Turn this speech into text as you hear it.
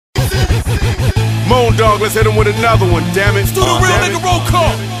on, dog. Let's hit him with another one, damn it. Let's do the real nigga roll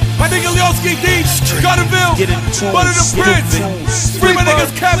call. My nigga Leoski D, Gottiville, Butter the Prince, free my niggas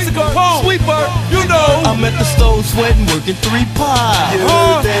Caps and Capone, Sweeper, you know. I'm at the stove sweating, working 3 pies.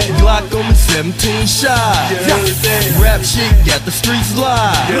 Glock on me, 17 shots. Rap shit, got the streets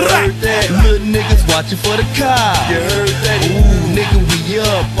live. Little niggas watching for the car. Ooh, nigga, we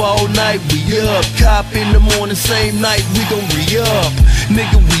up all night, we up. Cop in the morning, same night, we gon' re-up.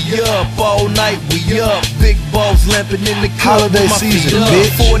 Nigga, we up all night, we up. Big balls lamping in the club. Holiday season,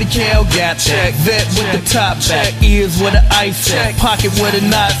 bitch. 40 cal got check, vet with the top back, ears where the ice at, pocket where the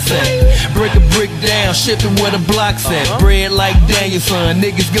knots at. Break a brick down, shipping where the blocks at. Bread like Danielson,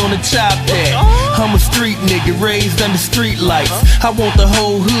 niggas gonna chop that. I'm a street nigga, raised under street lights. I want the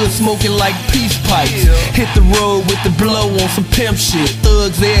whole hood smoking like peace pipes. Hit the road with the blow on some pimp shit.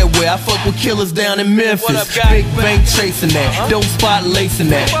 Thugs everywhere, I fuck with killers down in Memphis. Big bank chasing that, dope spot lacing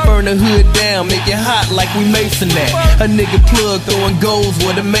that. Burn the hood down, make it hot like we mason that. A nigga plug throwing goals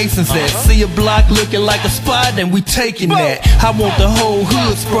where the masons at. See a block looking like a spot, and we taking that. I want the whole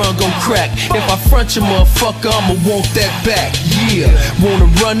hood sprung on crack. If I front your motherfucker, I'ma want that back. Yeah, wanna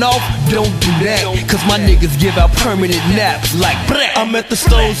run off? Don't do that, cause my niggas give out permanent naps like bleh. I'm at the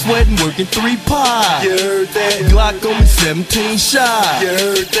stove sweating, working 3 pies. You heard that? Glock on me, 17 shots. You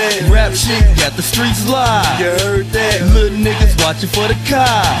heard that? Rap shit, got the streets live. You heard that? Little niggas watching for the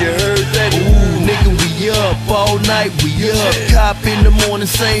car. You heard that? Ooh, nigga, we up all night, we up. Cop in the morning,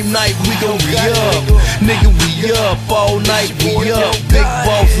 same night, we gon' re-up. Nigga, we up all night, we up. Big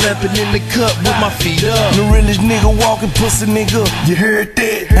balls lamping in the cup with my feet up. The realest nigga walking, pussy nigga. You heard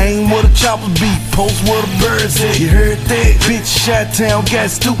that? Aim where the choppers beat, post where the birds at. You heard that? Bitch, Chi-Town got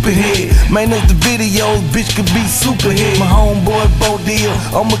stupid head. Man, up the videos, bitch could be super head. My homeboy Bo deal,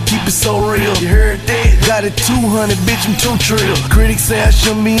 I'ma keep it so real. You heard that? Got it 200, bitch, I'm too trill. Critics say I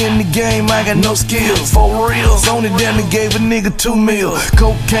shouldn't be in the game, I got no skills. For real, Sony down and gave a nigga 2 mil.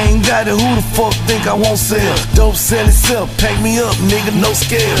 Cocaine got it, who the fuck think I won't sell? Dope sell itself, pack me up, nigga, no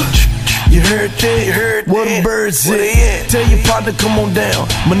scale. You heard that? You heard that? What the birds at? Tell your partner come on down,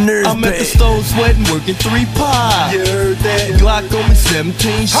 my nerves I'm bad. at the stove sweating, working 3 pies. You heard that? Glock on me,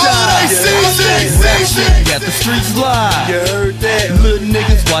 17 shots. Rap shit, got the streets live. You heard that? Little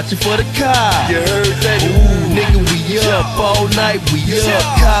niggas watching for the car. You heard that? Ooh, nigga, we up all night, we up.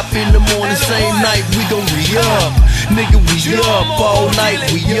 Cop in the morning, same night, we gon' re-up. Nigga, we up all night,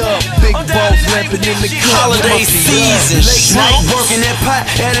 we up. Big balls lamping in the cup. Holiday season, late night working that pot,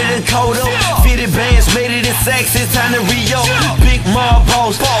 added and cold up. Fitted bands, made it in sex, it's time to re-up. Big mob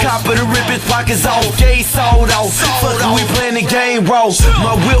boss, cop of the ribbons, pockets off, gay sold off. Fuck we playing the game roll.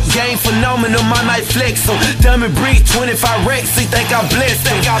 My whip game phenomenal, my night flex em. Diamond brick, 25 racks, he think I blessed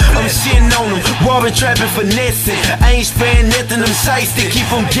him. I'm shitting on him, robbing, trapping, finessing. I ain't sparing nothing, them shites to keep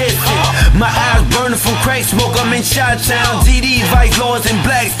them guessing. My eyes burning from crack smoke, I'm in Chi-Town. GD, Vice Lords, and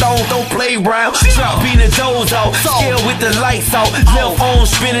Blackstone, don't play round. Drop being a dozo, scale with the lights out. Left arm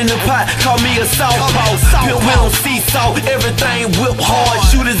spinning the pot, call me a southpaw. Built wheel on seesaw, everything whip hard.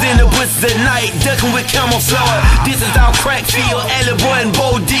 Shooters in the bushes at night, ducking with camouflage. This is our crack field, Alley Boy and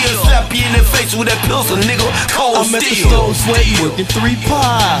Bo deal. Slap you in the face with that pistol, nigga, cold I'm at the steel. stove sweating, working 3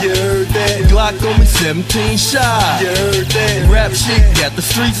 pies. You heard that? Glock on me, 17 shots. You heard that? Rap shit, got the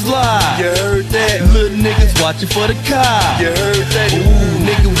streets live. You heard that? Little niggas watching for the car. You heard that? Ooh,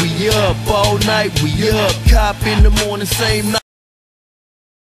 nigga, we up all night, we up. Cop in the morning, same night.